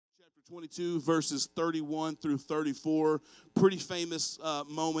chapter 22, verses 31 through 34. Pretty famous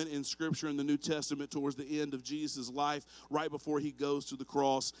moment in Scripture in the New Testament towards the end of Jesus' life, right before he goes to the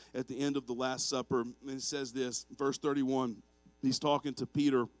cross at the end of the Last Supper. And it says this, verse 31, he's talking to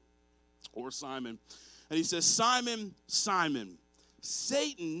Peter or Simon. And he says, Simon, Simon,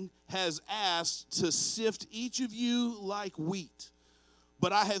 Satan has asked to sift each of you like wheat.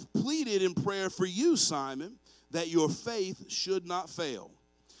 But I have pleaded in prayer for you, Simon, that your faith should not fail.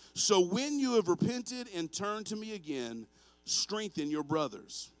 So when you have repented and turned to me again, strengthen your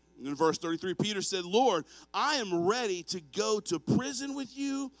brothers. And in verse 33, Peter said, Lord, I am ready to go to prison with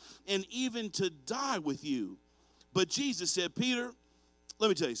you and even to die with you. But Jesus said, Peter, let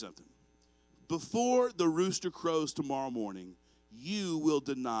me tell you something. Before the rooster crows tomorrow morning, you will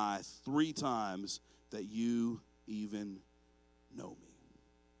deny 3 times that you even know me.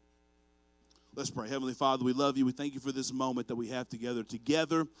 Let's pray. Heavenly Father, we love you. We thank you for this moment that we have together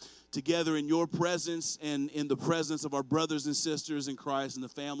in your presence and in the presence of our brothers and sisters in Christ and the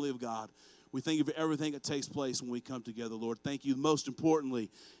family of God. We thank you for everything that takes place when we come together, Lord. Thank you, most importantly,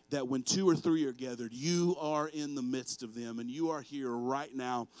 that when 2 or 3 are gathered, you are in the midst of them, and you are here right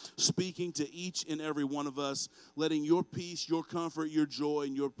now speaking to each and every one of us, letting your peace, your comfort, your joy,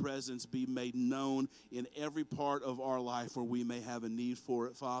 and your presence be made known in every part of our life where we may have a need for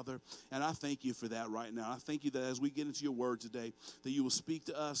it, Father. And I thank you for that right now. I thank you that as we get into your word today, that you will speak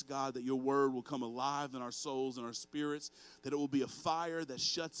to us, God, that your word will come alive in our souls and our spirits, that it will be a fire that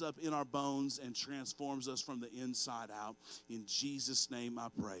shuts up in our bones and transforms us from the inside out. In Jesus' name I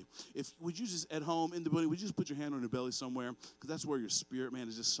pray. Would you just at home in the building, would you just put your hand on your belly somewhere? Because that's where your spirit, man,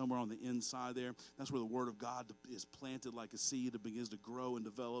 is just somewhere on the inside there. That's where the word of God is planted like a seed that begins to grow and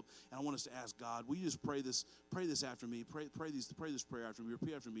develop. And I want us to ask God, will you just pray this after me? Pray this prayer after me.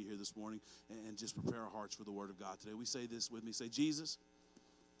 Repeat after me here this morning and just prepare our hearts for the word of God today. We say this with me. Say, Jesus,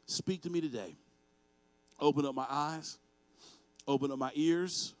 speak to me today. Open up my eyes. Open up my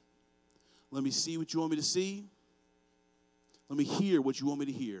ears. Let me see what you want me to see. Let me hear what you want me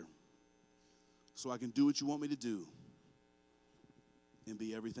to hear so I can do what you want me to do and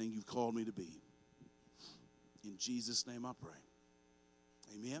be everything you've called me to be. In Jesus' name I pray.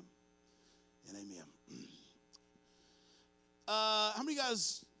 Amen and amen. How many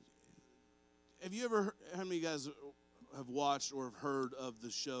guys have watched or have heard of the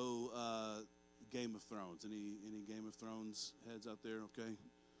show Game of Thrones? Any Game of Thrones heads out there? Okay.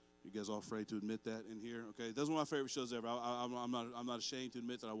 You guys all afraid to admit that in here? Okay, that's one of my favorite shows ever. I'm not ashamed to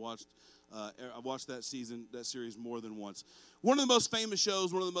admit that I watched that series more than once. One of the most famous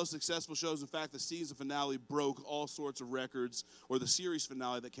shows, one of the most successful shows. In fact, the season finale broke all sorts of records, or the series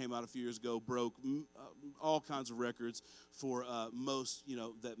finale that came out a few years ago broke all kinds of records for most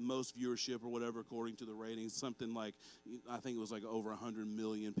viewership or whatever according to the ratings. Something like, I think it was like over 100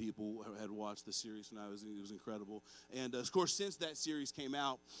 million people had watched the series finale. It was incredible. And of course, since that series came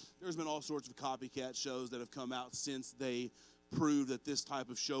out, there's been all sorts of copycat shows that have come out since they proved that this type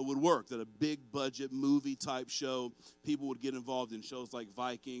of show would work, that a big budget movie type show, people would get involved in shows like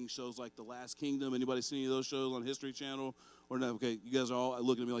Vikings, shows like The Last Kingdom. Anybody seen any of those shows on History Channel? Or no? Okay, you guys are all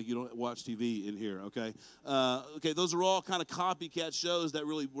looking at me like you don't watch TV in here, okay? Those are all kind of copycat shows that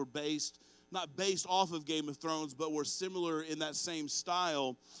really were not based off of Game of Thrones, but were similar in that same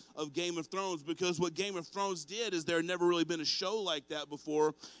style of Game of Thrones, because what Game of Thrones did is there had never really been a show like that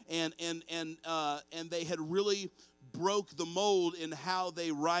before, and they had really broke the mold in how they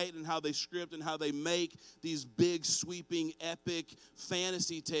write and how they script and how they make these big, sweeping, epic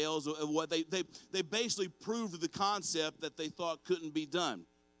fantasy tales of what they basically proved the concept that they thought couldn't be done.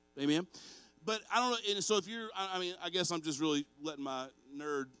 Amen? But I don't know, and so I guess I'm just really letting my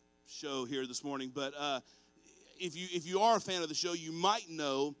nerd show here this morning, but if you are a fan of the show, you might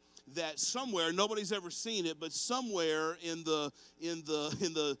know that somewhere, nobody's ever seen it, but somewhere in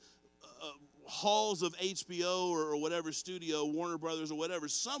the halls of HBO or whatever studio, Warner Brothers or whatever,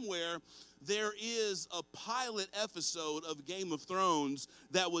 somewhere there is a pilot episode of Game of Thrones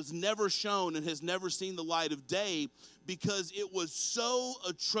that was never shown and has never seen the light of day because it was so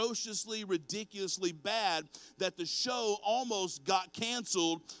atrociously, ridiculously bad that the show almost got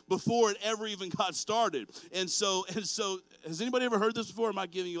canceled before it ever even got started. And so, has anybody ever heard this before? Am I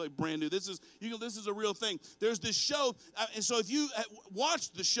giving you like brand new? This is a real thing. There's this show, and so if you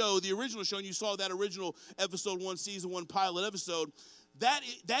watched the show, the original show, and you saw that original episode 1, season 1 pilot episode,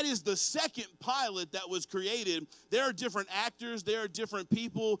 that is the second pilot that was created. There are different actors. There are different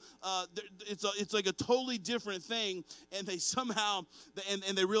people. It's like a totally different thing. And they somehow,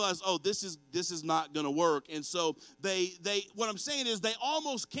 and they realize, oh, this is not going to work. And so what I'm saying is they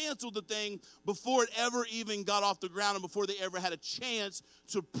almost canceled the thing before it ever even got off the ground and before they ever had a chance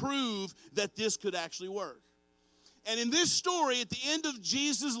to prove that this could actually work. And in this story, at the end of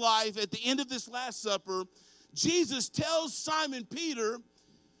Jesus' life, at the end of this Last Supper, Jesus tells Simon Peter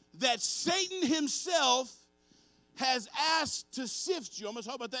that Satan himself has asked to sift you. I'm going to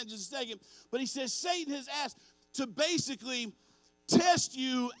talk about that in just a second. But he says Satan has asked to basically test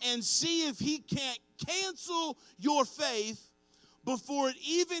you and see if he can't cancel your faith before it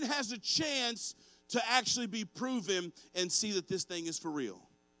even has a chance to actually be proven and see that this thing is for real.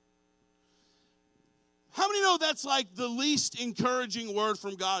 How many know that's like the least encouraging word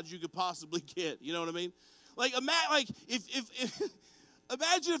from God you could possibly get? You know what I mean? Like if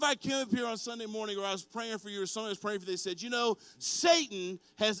imagine if I came up here on Sunday morning or I was praying for you or someone was praying for you, they said, you know, Satan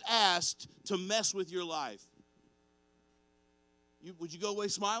has asked to mess with your life. Would you go away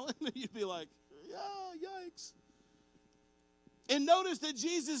smiling? You'd be like, yeah, yikes. And notice that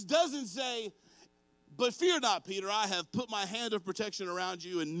Jesus doesn't say, but fear not, Peter, I have put my hand of protection around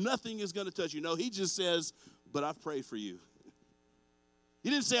you and nothing is going to touch you. No, he just says, but I've prayed for you. He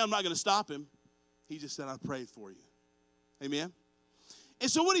didn't say I'm not going to stop him. He just said, I prayed for you. Amen?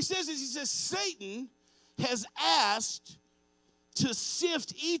 And so what he says is, he says, Satan has asked to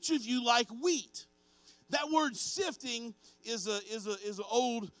sift each of you like wheat. That word sifting is an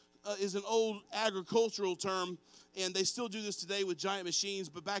old agricultural term, and they still do this today with giant machines.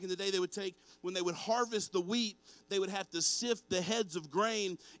 But back in the day, when they would harvest the wheat, they would have to sift the heads of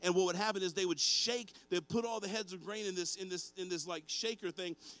grain. And what would happen is they'd put all the heads of grain in this like shaker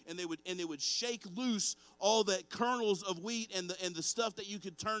thing, and they would shake loose all the kernels of wheat and the stuff that you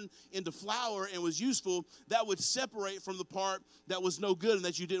could turn into flour and was useful. That would separate from the part that was no good and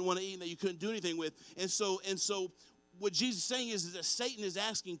that you didn't want to eat and that you couldn't do anything with. And so what Jesus is saying is that Satan is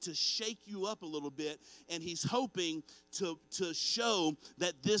asking to shake you up a little bit, and he's hoping to show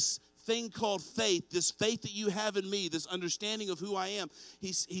that this thing called faith, this faith that you have in me, this understanding of who I am,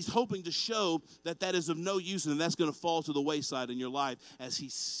 he's hoping to show that is of no use, and that's going to fall to the wayside in your life as he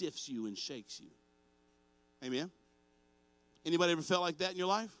sifts you and shakes you. Amen? Anybody ever felt like that in your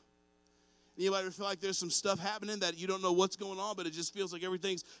life? Anybody ever feel like there's some stuff happening that you don't know what's going on, but it just feels like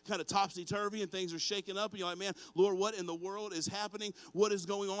everything's kind of topsy-turvy and things are shaking up, and you're like, man, Lord, what in the world is happening? What is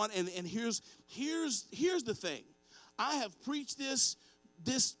going on? And here's the thing. I have preached this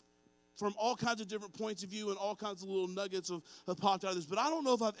from all kinds of different points of view, and all kinds of little nuggets have popped out of this, but I don't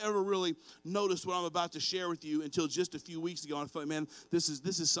know if I've ever really noticed what I'm about to share with you until just a few weeks ago. And I thought, man, this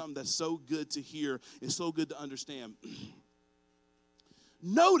is something that's so good to hear and so good to understand.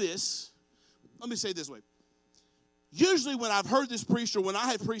 Notice, let me say it this way. Usually when I've heard this preached or when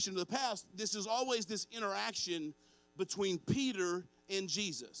I have preached in the past, this is always this interaction between Peter and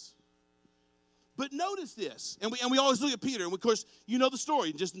Jesus. But notice this, and we always look at Peter, and of course, you know the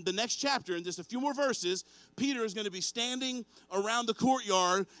story. Just in the next chapter, in just a few more verses, Peter is going to be standing around the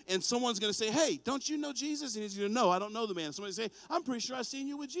courtyard, and someone's going to say, hey, don't you know Jesus? And he's going to, no, I don't know the man. Somebody say, I'm pretty sure I've seen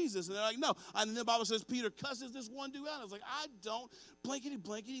you with Jesus. And they're like, no. And then the Bible says Peter cusses this one dude out. I was like, I don't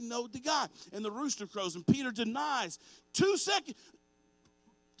blankety know the guy. And the rooster crows, and Peter denies. 2 seconds,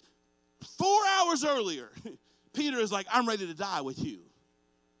 4 hours earlier, Peter is like, I'm ready to die with you.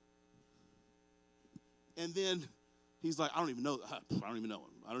 And then he's like, I don't even know him. I don't even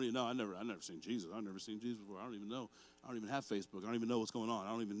know. I've never seen Jesus. I've never seen Jesus before. I don't even know. I don't even have Facebook. I don't even know what's going on. I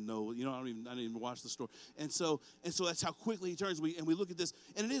don't even know, I didn't even watch the story. And so that's how quickly he turns. And we look at this,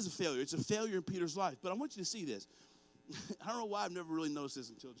 and it is a failure. It's a failure in Peter's life. But I want you to see this. I don't know why I've never really noticed this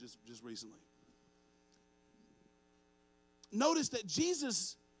until just recently. Notice that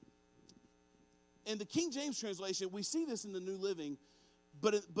Jesus, in the King James translation, we see this in the New Living,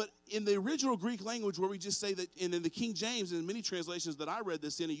 but in the original Greek language, where we just say that, and in the King James, and in many translations that I read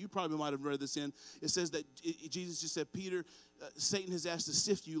this in, and you probably might have read this in, it says that Jesus just said, Peter, Satan has asked to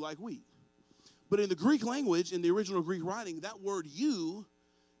sift you like wheat. But in the Greek language, in the original Greek writing, that word you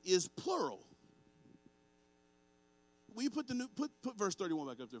is plural. Will you put verse 31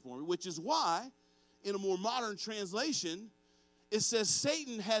 back up there for me? Which is why, in a more modern translation, it says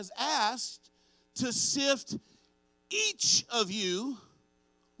Satan has asked to sift each of you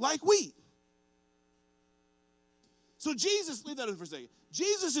like wheat. So Jesus, leave that in for a second.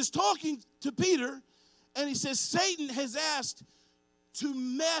 Jesus is talking to Peter, and he says, Satan has asked to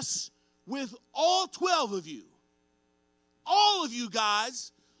mess with all 12 of you. All of you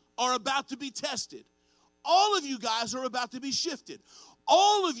guys are about to be tested. All of you guys are about to be shifted.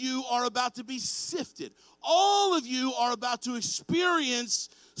 all of you are about to be sifted. All of you are about to experience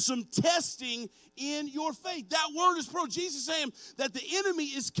some testing in your faith. That word is pro. Jesus is saying that the enemy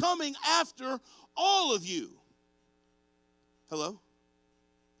is coming after all of you. Hello?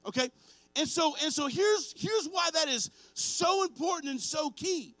 Okay? And so here's why that is so important and so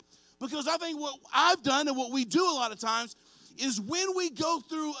key. Because I think what I've done and what we do a lot of times is when we go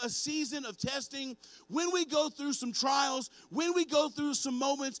through a season of testing, when we go through some trials, when we go through some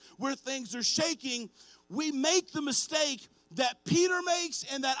moments where things are shaking, we make the mistake that Peter makes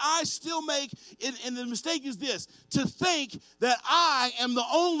and that I still make, and the mistake is this, to think that I am the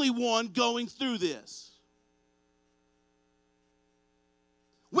only one going through this.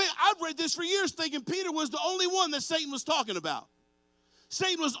 I've read this for years thinking Peter was the only one that Satan was talking about.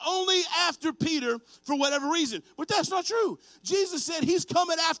 Satan was only after Peter for whatever reason. But that's not true. Jesus said he's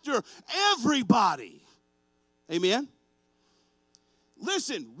coming after everybody. Amen?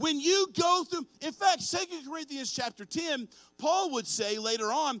 Listen, when you go through, in fact, 2 Corinthians chapter 10, Paul would say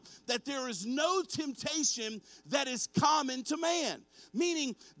later on that there is no temptation that is common to man.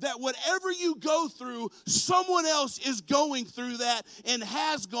 Meaning that whatever you go through, someone else is going through that and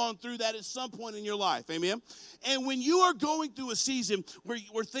has gone through that at some point in your life. Amen? And when you are going through a season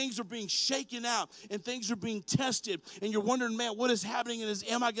where things are being shaken out and things are being tested and you're wondering, man, what is happening and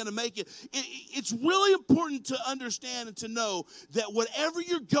am I going to make it? It's really important to understand and to know that whatever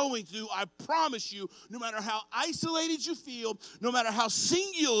you're going through, I promise you, no matter how isolated you feel, no matter how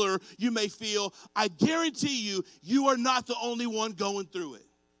singular you may feel, I guarantee you, you are not the only one going through it.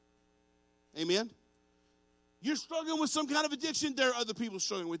 Amen? You're struggling with some kind of addiction, there are other people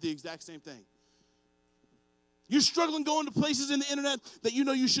struggling with the exact same thing. You're struggling going to places in the internet that you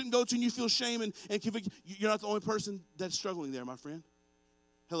know you shouldn't go to and you feel shame and convict. You're not the only person that's struggling there, my friend.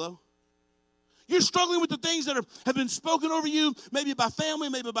 Hello? You're struggling with the things that have been spoken over you, maybe by family,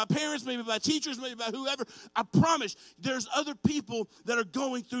 maybe by parents, maybe by teachers, maybe by whoever. I promise there's other people that are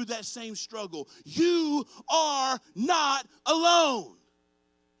going through that same struggle. You are not alone.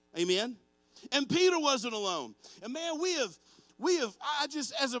 Amen? And Peter wasn't alone. And man, I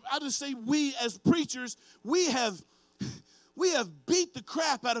just say we as preachers, we have beat the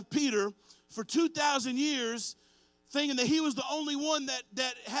crap out of Peter for 2,000 years thinking that he was the only one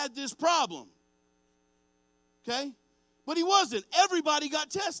that had this problem. Okay? But he wasn't. Everybody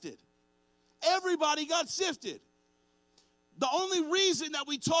got tested. Everybody got sifted. The only reason that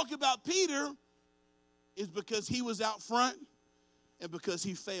we talk about Peter is because he was out front and because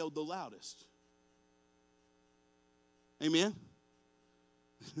he failed the loudest. Amen?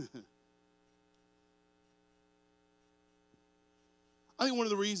 I think one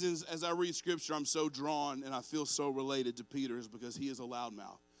of the reasons as I read Scripture I'm so drawn and I feel so related to Peter is because he is a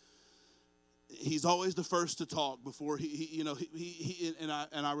loudmouth. He's always the first to talk before and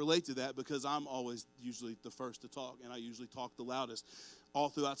I relate to that because I'm always usually the first to talk and I usually talk the loudest. All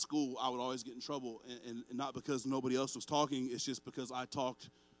throughout school I would always get in trouble and not because nobody else was talking, it's just because I talked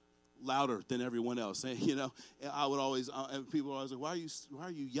louder than everyone else. And, I would always, and people were always like, why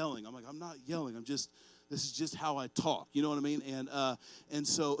are you yelling? I'm like, I'm not yelling. this is just how I talk. You know what I mean? And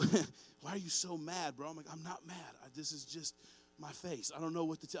so, why are you so mad, bro? I'm like, I'm not mad. This is just my face. I don't know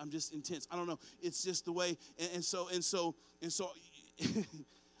what to tell. I'm just intense. I don't know. It's just the way. And so,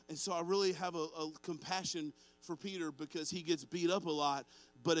 I really have a compassion for Peter because he gets beat up a lot,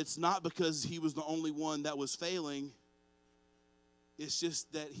 but it's not because he was the only one that was failing. It's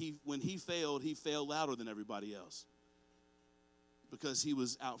just that when he failed louder than everybody else because he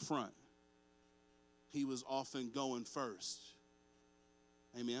was out front. He was often going first.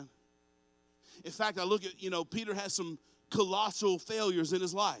 Amen? In fact, I look at, Peter has some colossal failures in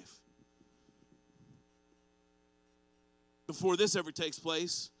his life. Before this ever takes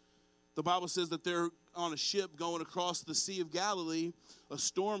place, the Bible says that they're on a ship going across the Sea of Galilee. A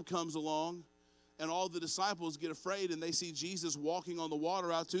storm comes along. And all the disciples get afraid and they see Jesus walking on the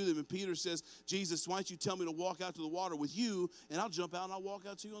water out to them. And Peter says, Jesus, why don't you tell me to walk out to the water with you and I'll jump out and I'll walk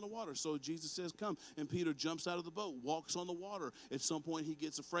out to you on the water. So Jesus says, come. And Peter jumps out of the boat, walks on the water. At some point he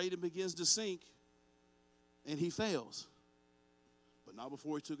gets afraid and begins to sink and he fails. But not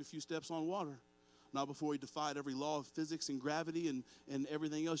before he took a few steps on water. Not before he defied every law of physics and gravity and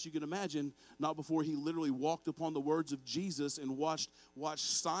everything else you can imagine. Not before he literally walked upon the words of Jesus and watched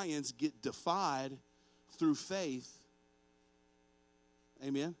science get defied through faith.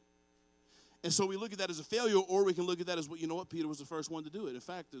 Amen? And so we look at that as a failure, or we can look at that as, Peter was the first one to do it. In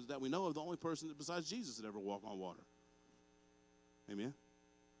fact, that we know of the only person besides Jesus that ever walked on water. Amen?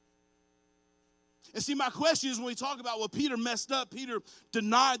 And see, my question is when we talk about what Peter messed up, Peter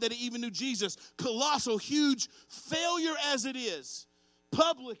denied that he even knew Jesus. Colossal, huge failure as it is.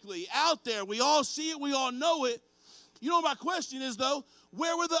 publicly out there. We all see it. We all know it. You know what my question is, though?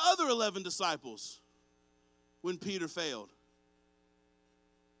 Where were the other 11 disciples when Peter failed?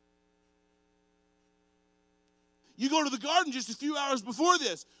 You go to the garden just a few hours before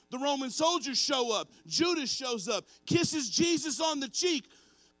this. The Roman soldiers show up. Judas shows up, kisses Jesus on the cheek.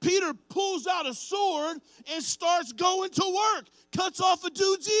 Peter pulls out a sword and starts going to work. Cuts off a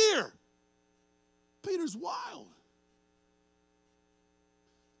dude's ear. Peter's wild.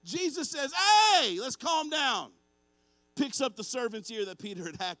 Jesus says, hey, let's calm down. Picks up the servant's ear that Peter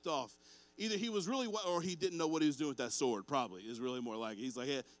had hacked off. Either he was really, or he didn't know what he was doing with that sword, probably, is really more like it. He's like,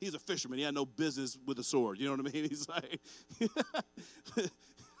 yeah, he's a fisherman. He had no business with a sword. You know what I mean? He's like,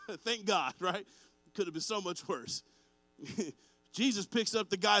 thank God, right? Could have been so much worse. Jesus picks up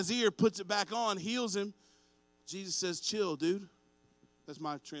the guy's ear, puts it back on, heals him. Jesus says, chill, dude. That's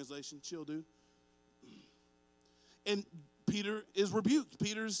my translation, chill, dude. And Peter is rebuked.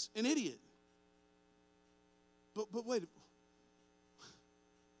 Peter's an idiot. But wait,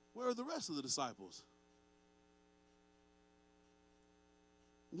 where are the rest of the disciples?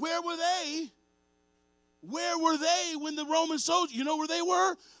 Where were they? Where were they when the Roman soldiers, you know where they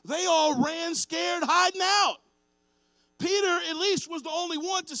were? They all ran scared, hiding out. Peter at least was the only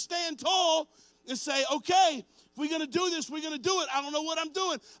one to stand tall and say, okay, if we're going to do this, we're going to do it. I don't know what I'm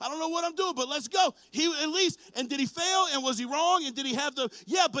doing. I don't know what I'm doing, but let's go. He at least, and did he fail? And was he wrong? And did he have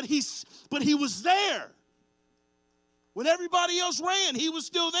yeah, but he was there. When everybody else ran, he was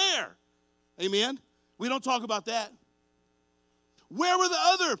still there. Amen? We don't talk about that. Where were the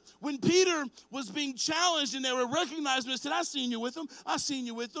other? When Peter was being challenged and they were recognizing him and said, I seen you with them. I seen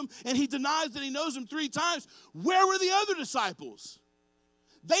you with them. And he denies that he knows him 3 times. Where were the other disciples?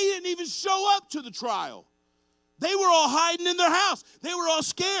 They didn't even show up to the trial. They were all hiding in their house. They were all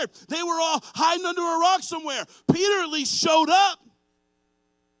scared. They were all hiding under a rock somewhere. Peter at least showed up.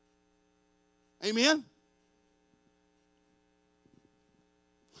 Amen?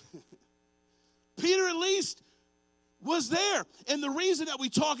 Peter at least was there. And the reason that we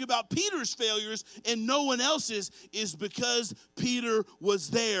talk about Peter's failures and no one else's is because Peter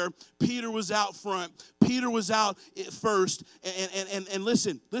was there. Peter was out front. Peter was out at first. And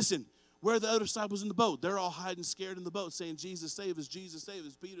listen, where are the other disciples in the boat? They're all hiding scared in the boat saying, Jesus, save us, Jesus, save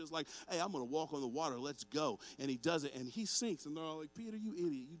us. Peter's like, hey, I'm going to walk on the water. Let's go. And he does it, and he sinks. And they're all like, Peter, you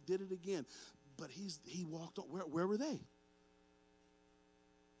idiot. You did it again. But he walked on. Where were they?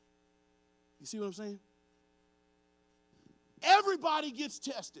 You see what I'm saying? Everybody gets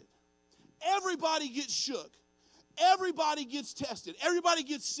tested. Everybody gets shook. Everybody gets tested. Everybody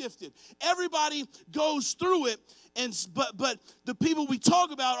gets sifted. Everybody goes through it. But the people we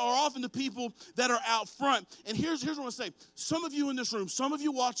talk about are often the people that are out front. And here's what I want to say. Some of you in this room, some of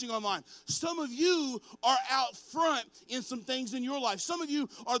you watching online, some of you are out front in some things in your life. Some of you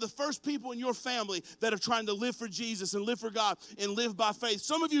are the first people in your family that are trying to live for Jesus and live for God and live by faith.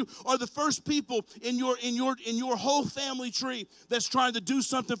 Some of you are the first people in your whole family tree that's trying to do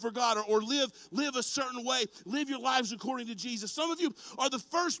something for God or live a certain way, live your lives according to Jesus. Some of you are the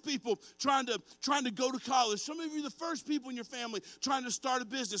first people trying to go to college. Some of you are the first people in your family trying to start a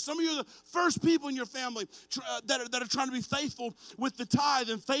business. Some of you are the first people in your family that are trying to be faithful with the tithe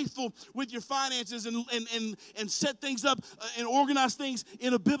and faithful with your finances and set things up and organize things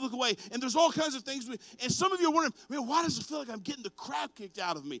in a biblical way. And there's all kinds of things. And some of you are wondering, man, why does it feel like I'm getting the crap kicked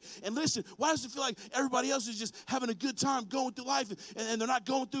out of me? And listen, why does it feel like everybody else is just having a good time going through life and they're not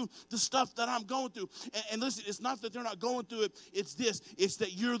going through the stuff that I'm going through? And listen, it's not that they're not going through it. It's this. It's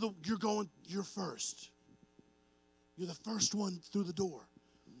that you're first. You're the first one through the door.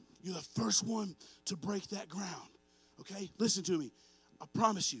 You're the first one to break that ground. Okay? Listen to me. I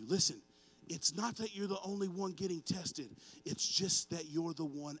promise you, listen. It's not that you're the only one getting tested. It's just that you're the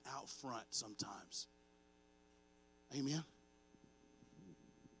one out front sometimes. Amen?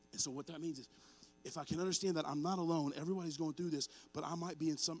 And so what that means is, if I can understand that I'm not alone, everybody's going through this, but I might be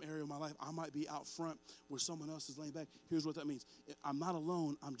in some area of my life, I might be out front where someone else is laying back. Here's what that means. I'm not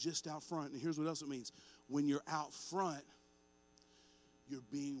alone, I'm just out front. And here's what else it means. When you're out front, you're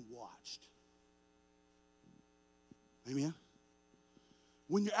being watched. Amen?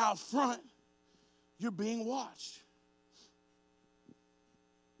 When you're out front, you're being watched.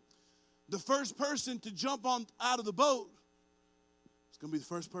 The first person to jump out of the boat is going to be the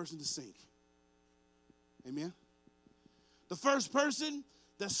first person to sink. Amen? The first person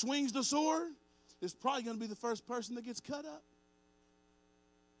that swings the sword is probably going to be the first person that gets cut up.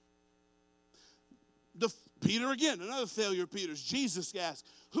 Peter again, another failure of Peter's. Jesus asked,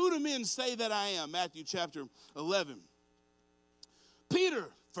 who do men say that I am? Matthew chapter 11. Peter,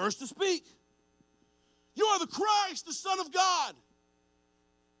 first to speak. You are the Christ, the Son of God.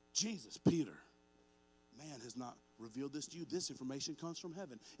 Jesus, Peter, man has not revealed this to you. This information comes from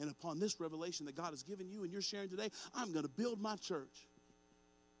heaven. And upon this revelation that God has given you and you're sharing today, I'm going to build my church.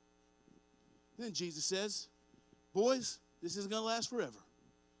 And then Jesus says, boys, this isn't going to last forever.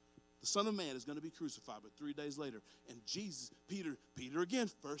 The Son of Man is going to be crucified, but 3 days later. And Jesus, Peter again,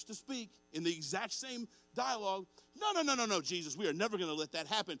 first to speak in the exact same dialogue. No, Jesus, we are never going to let that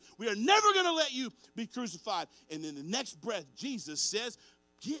happen. We are never going to let you be crucified. And in the next breath, Jesus says,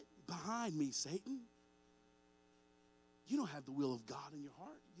 get behind me, Satan. You don't have the will of God in your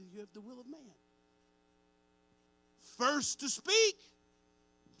heart. You have the will of man. First to speak,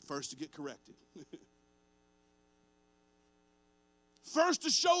 first to get corrected. First to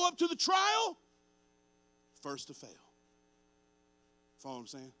show up to the trial, first to fail. Follow what I'm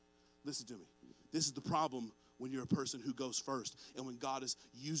saying? Listen to me. This is the problem when you're a person who goes first and when God is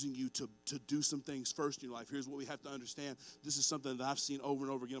using you to do some things first in your life. Here's what we have to understand. This is something that I've seen over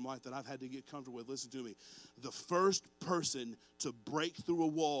and over again in my life that I've had to get comfortable with. Listen to me. The first person to break through a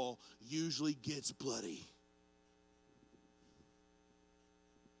wall usually gets bloody.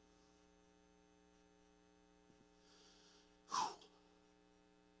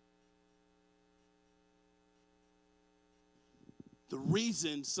 The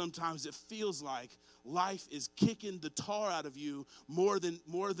reason sometimes it feels like life is kicking the tar out of you more than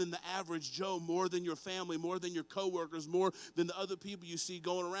the average Joe, more than your family, more than your coworkers, more than the other people you see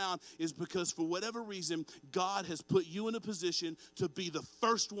going around is because for whatever reason, God has put you in a position to be the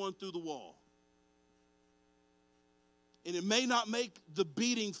first one through the wall. And it may not make the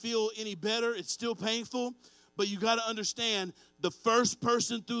beating feel any better. It's still painful. But you got to understand, the first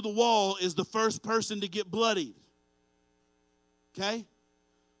person through the wall is the first person to get bloodied. Okay?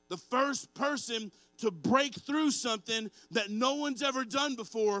 The first person to break through something that no one's ever done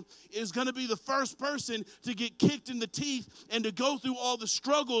before is going to be the first person to get kicked in the teeth and to go through all the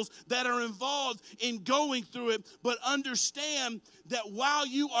struggles that are involved in going through it. But understand that while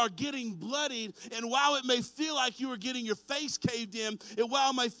you are getting bloodied and while it may feel like you are getting your face caved in and while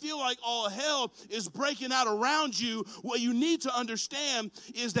it may feel like all hell is breaking out around you, what you need to understand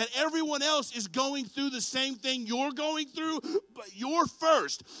is that everyone else is going through the same thing you're going through, but you're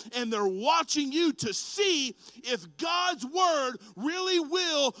first. And they're watching you to see if God's word really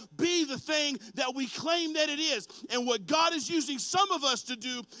will be the thing that we claim that it is. And what God is using some of us to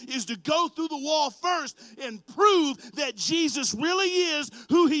do is to go through the wall first and prove that Jesus really is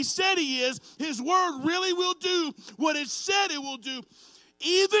who he said he is. His word really will do what it said it will do,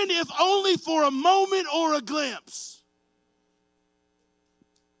 even if only for a moment or a glimpse.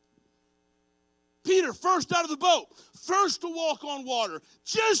 Peter, first out of the boat, first to walk on water,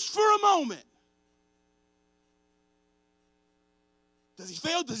 just for a moment. Does he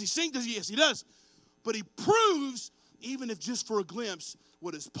fail? Does he sink? Yes, he does. But he proves, even if just for a glimpse,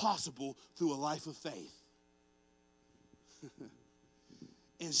 what is possible through a life of faith.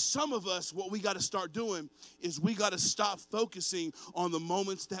 And some of us, what we got to start doing is we got to stop focusing on the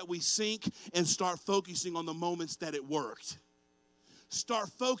moments that we sink and start focusing on the moments that it worked. Start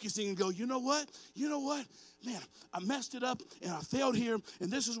focusing and go, you know what? Man, I messed it up and I failed here and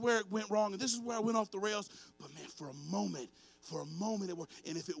this is where it went wrong and this is where I went off the rails. But man, for a moment it worked.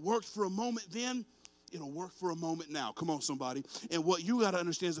 And if it worked for a moment then, it'll work for a moment now. Come on, somebody. And what you got to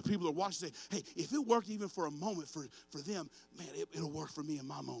understand is that people are watching say, hey, if it worked even for a moment for them, man, it'll work for me in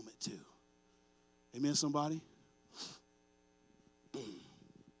my moment too. Amen, somebody?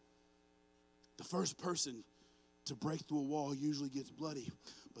 The first person to break through a wall usually gets bloody,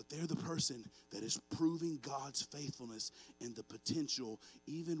 but they're the person that is proving God's faithfulness and the potential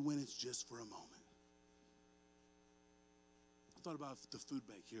even when it's just for a moment. I thought about the food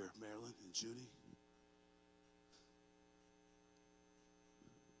bank here, Marilyn and Judy.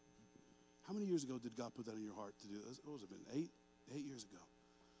 How many years ago did God put that in your heart to do this? What was it been? 8 years ago.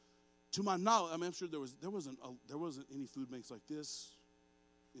 To my knowledge, I mean, I'm sure there wasn't any food banks like this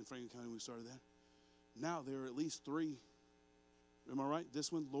in Franklin County when we started that. Now there are at least 3. Am I right?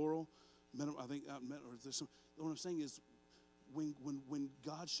 This one, Laurel, I think, or there's some. What I'm saying is, when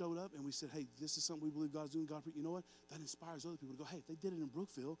God showed up and we said, hey, this is something we believe God's doing, God, you know what? That inspires other people to go, hey, if they did it in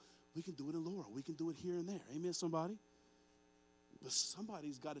Brookfield, we can do it in Laurel. We can do it here and there. Amen, somebody? But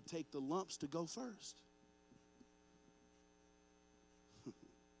somebody's got to take the lumps to go first.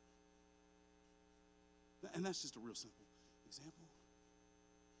 And that's just a real simple example.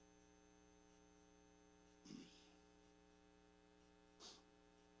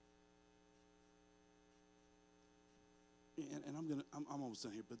 And I'm almost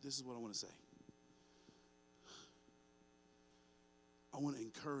done here, but this is what I want to say. I want to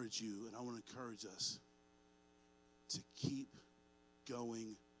encourage you, and I want to encourage us to keep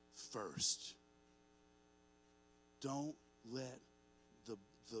going first. Don't let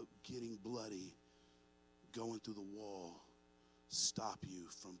the getting bloody, going through the wall, stop you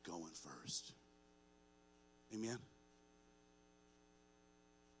from going first. Amen?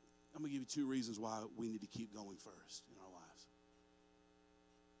 I'm going to give you 2 reasons why we need to keep going first in our lives.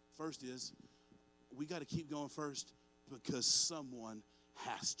 First is, we got to keep going first because someone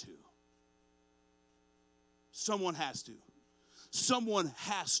has to. Someone has to. Someone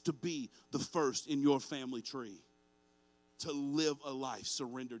has to be the first in your family tree to live a life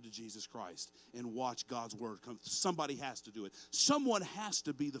surrendered to Jesus Christ and watch God's word come. Somebody has to do it. Someone has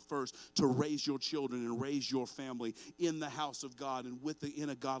to be the first to raise your children and raise your family in the house of God and in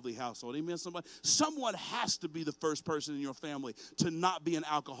a godly household. Amen, somebody? Someone has to be the first person in your family to not be an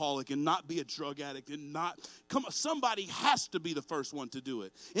alcoholic and not be a drug addict and not, come on, somebody has to be the first one to do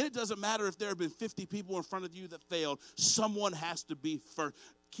it. And it doesn't matter if there have been 50 people in front of you that failed. Someone has to be first.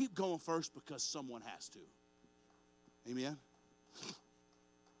 Keep going first because someone has to. Amen?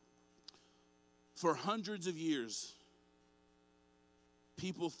 For hundreds of years,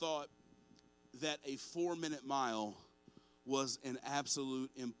 people thought that a 4-minute mile was an absolute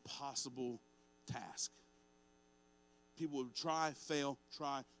impossible task. People would try, fail,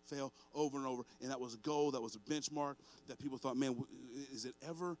 over and over. And that was a goal, that was a benchmark that people thought, man, is it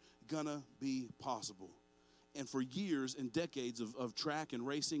ever gonna be possible? And for years and decades of track and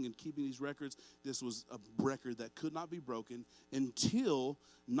racing and keeping these records, this was a record that could not be broken until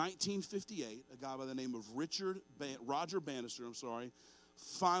 1958. A guy by the name of Roger Bannister,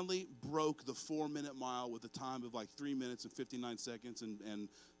 finally broke the 4-minute mile with a time of like 3 minutes and 59 seconds. And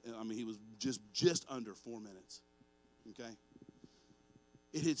I mean, he was just under 4 minutes. Okay?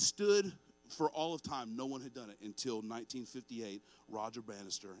 It had stood for all of time. No one had done it until 1958, Roger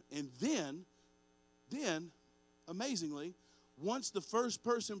Bannister. And then, amazingly, once the first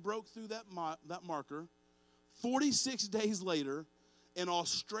person broke through that marker, 46 days later, an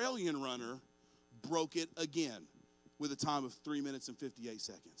Australian runner broke it again with a time of 3 minutes and 58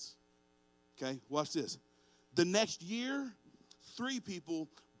 seconds. Okay, watch this. The next year, 3 people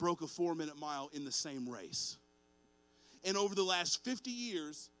broke a 4-minute mile in the same race. And over the last 50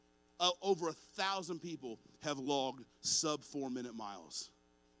 years, over 1,000 people have logged sub 4-minute miles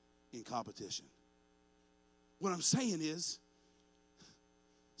in competition. What I'm saying is,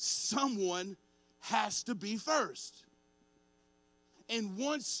 someone has to be first. And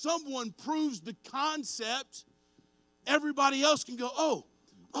once someone proves the concept, everybody else can go, oh,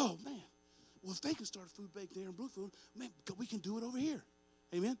 man. Well, if they can start a food bank there in Bluefield, man, we can do it over here.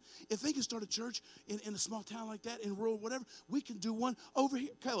 Amen? If they can start a church in a small town like that, in rural whatever, we can do one over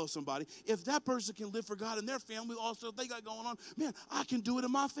here. Hello, somebody. If that person can live for God and their family also they got going on, man, I can do it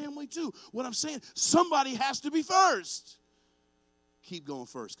in my family too. What I'm saying, somebody has to be first. Keep going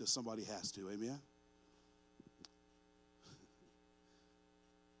first because somebody has to. Amen?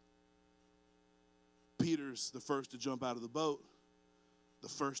 Peter's the first to jump out of the boat, the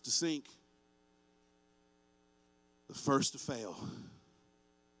first to sink, the first to fail.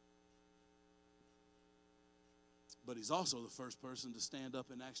 But he's also the first person to stand up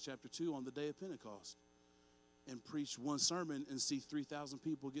in Acts chapter 2 on the day of Pentecost and preach one sermon and see 3,000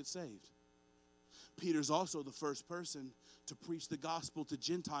 people get saved. Peter's also the first person to preach the gospel to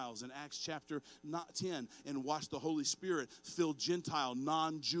Gentiles in Acts chapter 10 and watch the Holy Spirit fill Gentile,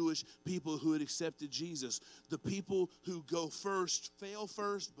 non-Jewish people who had accepted Jesus. The people who go first fail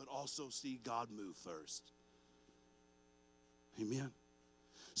first, but also see God move first. Amen?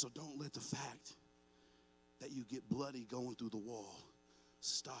 So don't let the fact that you get bloody going through the wall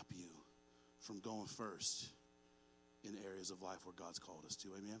stop you from going first in areas of life where God's called us to.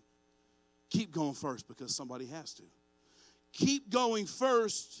 Amen? Keep going first because somebody has to. Keep going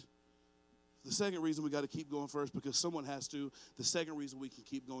first. The second reason we got to keep going first because someone has to. The second reason we can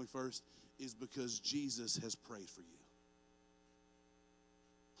keep going first is because Jesus has prayed for you.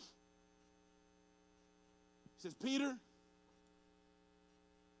 He says, Peter,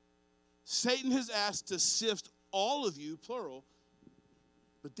 Satan has asked to sift all of you, plural.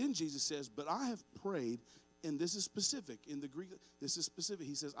 But then Jesus says, but I have prayed, and this is specific. In the Greek, this is specific.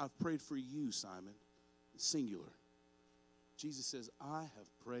 He says, I've prayed for you, Simon. Singular. Jesus says, I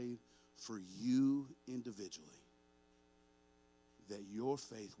have prayed for you individually, that your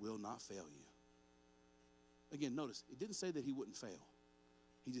faith will not fail you. Again, notice, it didn't say that he wouldn't fail.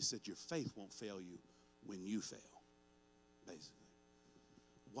 He just said your faith won't fail you when you fail, basically.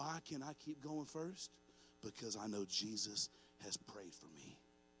 Why can I keep going first? Because I know Jesus has prayed for me.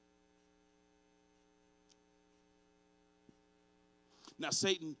 Now,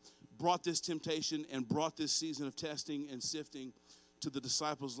 Satan brought this temptation and brought this season of testing and sifting to the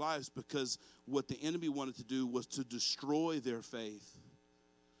disciples' lives because what the enemy wanted to do was to destroy their faith.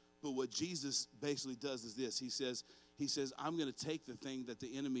 But what Jesus basically does is this. He says, I'm going to take the thing that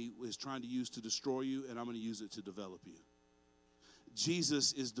the enemy is trying to use to destroy you, and I'm going to use it to develop you.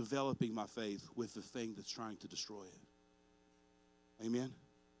 Jesus is developing my faith with the thing that's trying to destroy it. Amen?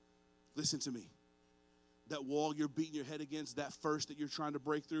 Listen to me. That wall you're beating your head against, that first that you're trying to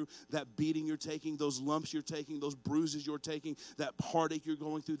break through, that beating you're taking, those lumps you're taking, those bruises you're taking, that heartache you're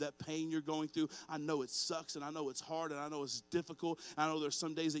going through, that pain you're going through. I know it sucks, and I know it's hard, and I know it's difficult. I know there's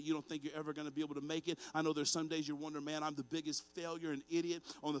some days that you don't think you're ever going to be able to make it. I know there's some days you're wondering, man, I'm the biggest failure and idiot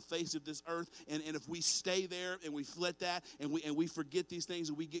on the face of this earth. And if we stay there and we let that and we forget these things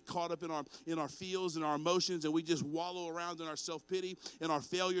and we get caught up in our feels and our emotions and we just wallow around in our self-pity and our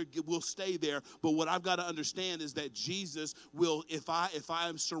failure, we'll stay there. But what I've got to understand is that Jesus will, if I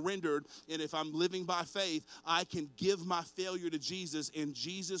am surrendered and if I'm living by faith, I can give my failure to Jesus, and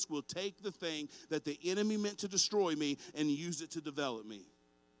Jesus will take the thing that the enemy meant to destroy me and use it to develop me.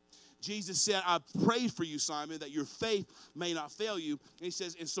 Jesus said, I prayed for you, Simon, that your faith may not fail you. And he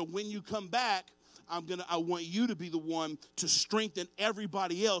says, and so when you come back, I want you to be the one to strengthen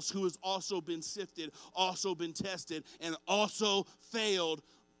everybody else who has also been sifted, also been tested, and also failed,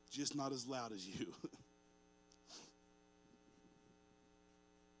 just not as loud as you.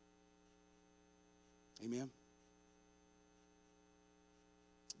 Amen.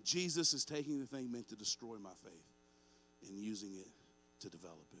 Jesus is taking the thing meant to destroy my faith and using it to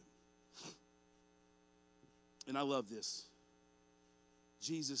develop it. And I love this.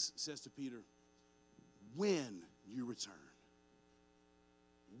 Jesus says to Peter, when you return.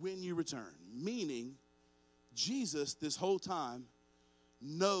 When you return. Meaning, Jesus, this whole time,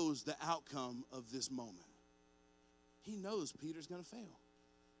 knows the outcome of this moment. He knows Peter's going to fail.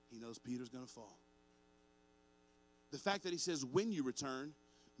 He knows Peter's going to fall. The fact that he says, when you return,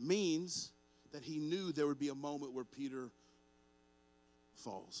 means that he knew there would be a moment where Peter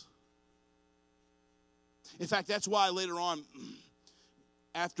falls. In fact, that's why later on,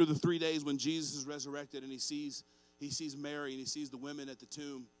 after the 3 days when Jesus is resurrected and he sees Mary and he sees the women at the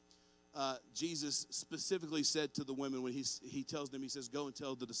tomb, Jesus specifically said to the women when he tells them, he says, go and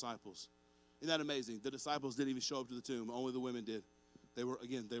tell the disciples. Isn't that amazing? The disciples didn't even show up to the tomb. Only the women did. They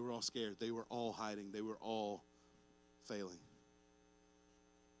were all scared. They were all hiding. They were all failing.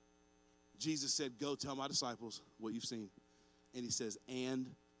 Jesus said, go tell my disciples what you've seen. And he says, and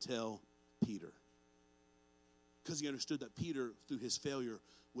tell Peter. Because he understood that Peter, through his failure,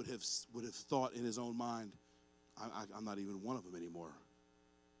 would have thought in his own mind, I'm not even one of them anymore.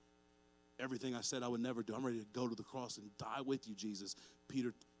 Everything I said I would never do, I'm ready to go to the cross and die with you, Jesus.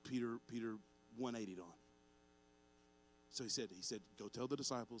 Peter 180'd on. So he said, go tell the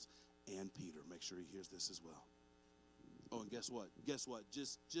disciples and Peter. Make sure he hears this as well. Oh, and guess what?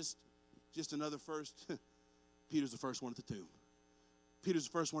 Just another first. Peter's the first one at the tomb. Peter's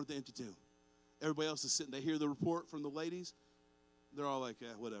the first one at the empty tomb. Everybody else is sitting. They hear the report from the ladies. They're all like,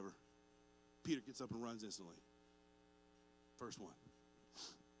 whatever. Peter gets up and runs instantly. First one.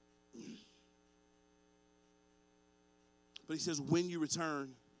 But he says, when you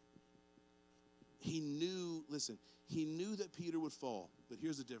return, he knew that Peter would fall. But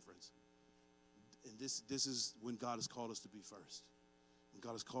here's the difference. And this is when God has called us to be first. When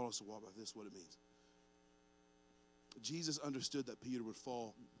God has called us to walk by this, what it means. Jesus understood that Peter would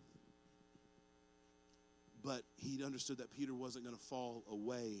fall, but he understood that Peter wasn't going to fall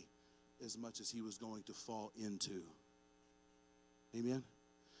away as much as he was going to fall into. Amen?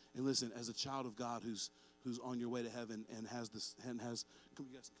 And listen, as a child of God who's on your way to heaven and has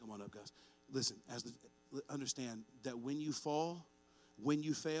come on up, guys. Listen, understand that when you fall, when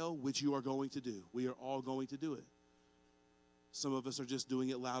you fail, which you are going to do, we are all going to do it. Some of us are just doing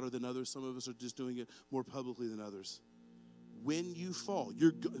it louder than others. Some of us are just doing it more publicly than others. When you fall,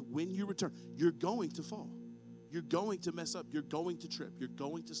 when you return, you're going to fall. You're going to mess up. You're going to trip. You're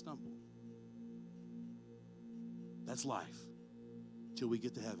going to stumble. That's life till we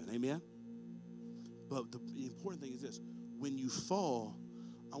get to heaven. Amen? But the important thing is this. When you fall,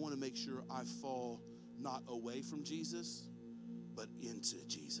 I want to make sure I fall not away from Jesus, but into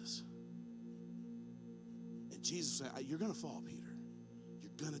Jesus. And Jesus said, you're going to fall, Peter.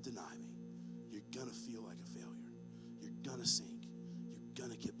 You're going to deny me. You're going to feel like a failure. You're going to sink. You're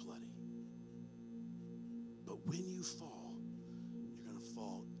going to get bloody. But when you fall, you're going to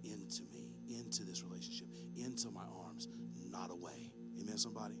fall into me, into this relationship, into my arms, not away. Amen,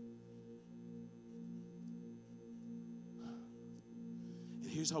 somebody? And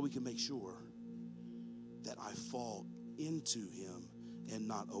here's how we can make sure that I fall into him and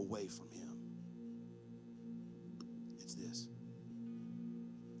not away from him. It's this.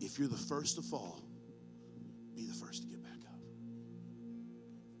 if you're the first to fall, be the first to get back up.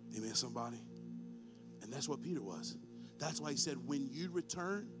 Amen, somebody? And that's what Peter was. That's why he said, when you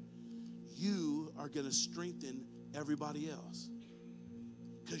return, you are going to strengthen everybody else.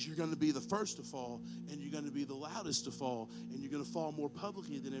 Because you're going to be the first to fall, and you're going to be the loudest to fall, and you're going to fall more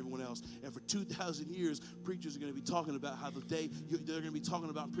publicly than everyone else. And for 2,000 years, preachers are going to be talking about how the day, they're going to be talking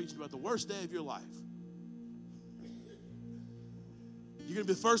about and preaching about the worst day of your life. You're going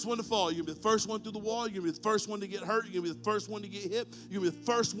to be the first one to fall. You're going to be the first one through the wall. You're going to be the first one to get hurt. You're going to be the first one to get hit. You're going to be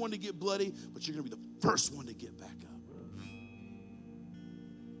the first one to get bloody, but you're going to be the first one to get back up.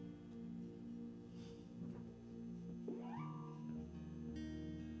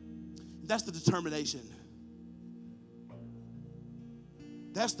 That's the determination.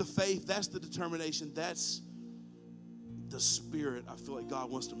 That's the faith. That's the determination. That's the spirit I feel like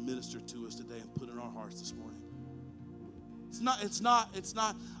God wants to minister to us today and put in our hearts this morning. It's not,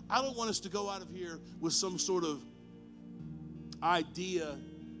 I don't want us to go out of here with some sort of idea,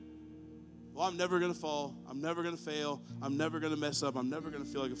 well, I'm never going to fall. I'm never going to fail. I'm never going to mess up. I'm never going to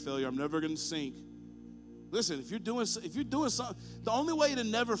feel like a failure. I'm never going to sink. Listen, if you're doing something, the only way to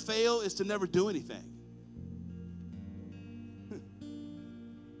never fail is to never do anything.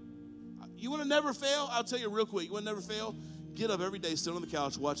 You want to never fail? I'll tell you real quick. You want to never fail? Get up every day, sit on the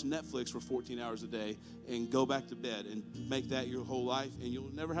couch, watch Netflix for 14 hours a day, and go back to bed and make that your whole life, and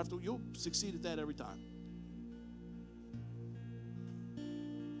you'll succeed at that every time.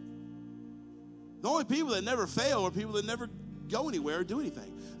 The only people that never fail are people that never go anywhere or do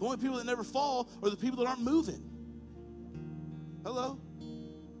anything. The only people that never fall are the people that aren't moving. Hello?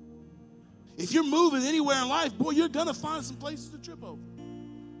 If you're moving anywhere in life, boy, you're going to find some places to trip over.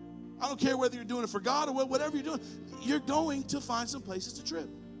 I don't care whether you're doing it for God or whatever you're doing. You're going to find some places to trip.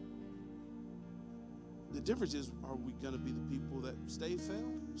 The difference is, are we going to be the people that stay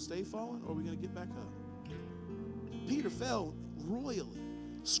falling, or are we going to get back up? Peter fell royally,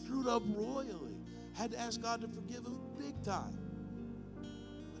 screwed up royally, had to ask God to forgive him big time.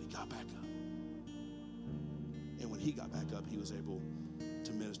 But he got back up. And when he got back up, he was able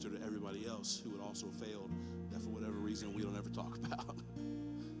to minister to everybody else who had also failed, that for whatever reason we don't ever talk about.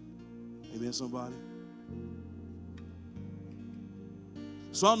 Amen, somebody?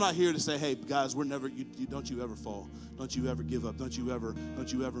 So I'm not here to say, hey, guys, don't you ever fall. Don't you ever give up. Don't you ever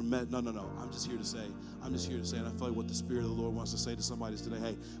No. I'm just here to say, and I feel like what the Spirit of the Lord wants to say to somebody is today,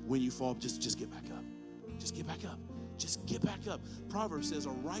 hey, when you fall, just get back up. Just get back up. Just get back up. Proverbs says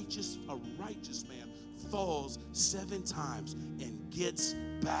a righteous man falls 7 times and gets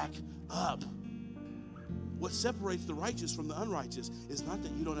back up. What separates the righteous from the unrighteous is not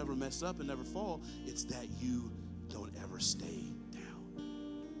that you don't ever mess up and never fall. It's that you don't ever stay down.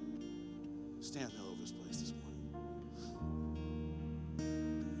 Stand all over this place this morning.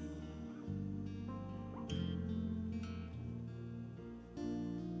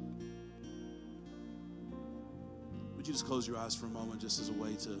 Would you just close your eyes for a moment, just as a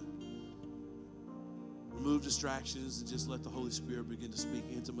way to remove distractions and just let the Holy Spirit begin to speak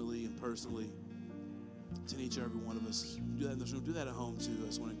intimately and personally to each and every one of us. Do that in this room. Do that at home too. I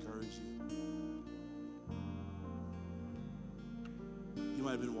just want to encourage you. You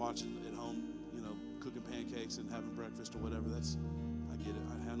might have been watching at home, cooking pancakes and having breakfast or whatever. I get it.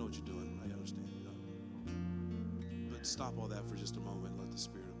 I know what you're doing. I understand. But stop all that for just a moment and let the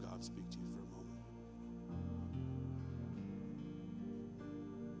Spirit of God speak to you for a moment.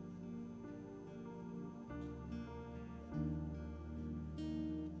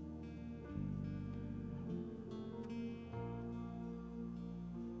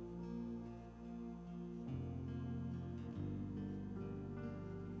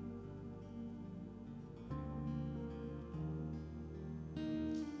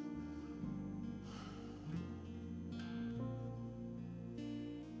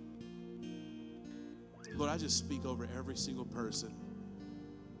 Lord, I just speak over every single person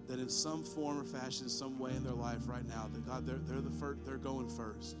that in some form or fashion, some way in their life right now, that God, they're going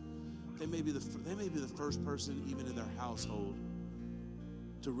first. They may be the first person even in their household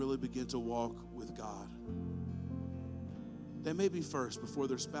to really begin to walk with God. They may be first before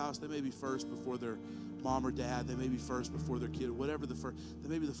their spouse. They may be first before their mom or dad. They may be first before their kid. Whatever they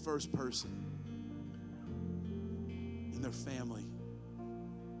may be the first person in their family.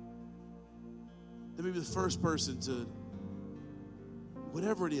 They may be the first person to,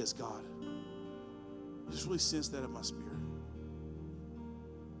 whatever it is, God. I just really sense that in my spirit.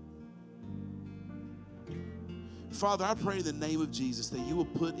 Father, I pray in the name of Jesus that you will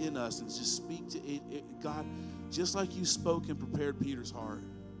put in us and just speak to it, God, just like you spoke and prepared Peter's heart.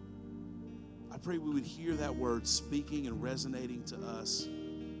 I pray we would hear that word speaking and resonating to us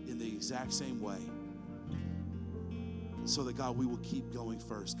in the exact same way. So that, God, we will keep going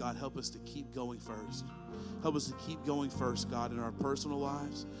first. God, help us to keep going first. Help us to keep going first, God, in our personal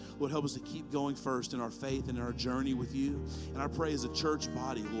lives. Lord, help us to keep going first in our faith and in our journey with you. And I pray as a church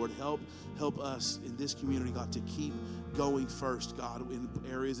body, Lord, help us in this community, God, to keep going first, God, in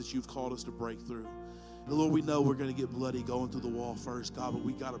areas that you've called us to break through. And Lord, we know we're going to get bloody going through the wall first, God, but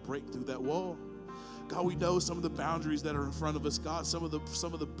we got to break through that wall. God, we know some of the boundaries that are in front of us, God, some of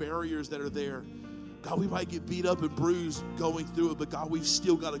the barriers that are there. God, we might get beat up and bruised going through it, but God, we've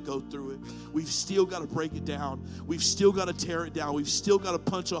still got to go through it. We've still got to break it down. We've still got to tear it down. We've still got to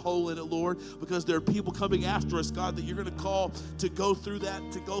punch a hole in it, Lord, because there are people coming after us, God, that you're going to call to go through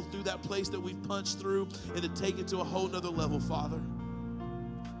that place that we've punched through and to take it to a whole nother level, Father.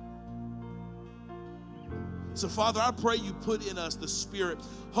 So, Father, I pray you put in us the Spirit.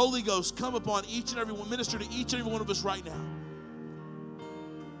 Holy Ghost, come upon each and every one, minister to each and every one of us right now.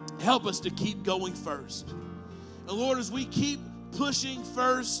 Help us to keep going first. And Lord, as we keep pushing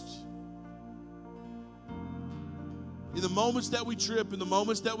first, in the moments that we trip, in the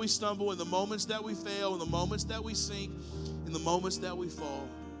moments that we stumble, in the moments that we fail, in the moments that we sink, in the moments that we fall,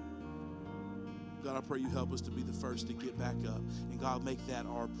 God, I pray you help us to be the first to get back up. And God, make that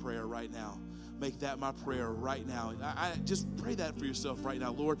our prayer right now. Make that my prayer right now. I just pray that for yourself right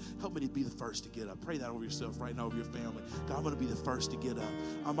now. Lord, help me to be the first to get up. Pray that over yourself right now, over your family. God, I'm going to be the first to get up.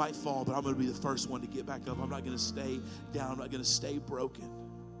 I might fall, but I'm going to be the first one to get back up. I'm not going to stay down. I'm not going to stay broken.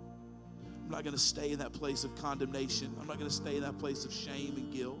 I'm not going to stay in that place of condemnation. I'm not going to stay in that place of shame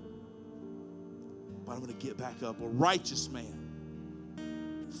and guilt. But I'm going to get back up. A righteous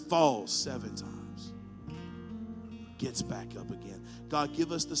man falls 7 times, gets back up again. God,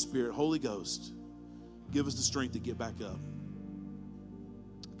 give us the Spirit. Holy Ghost, give us the strength to get back up.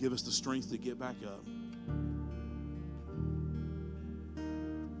 Give us the strength to get back up.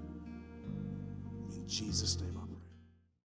 In Jesus' name.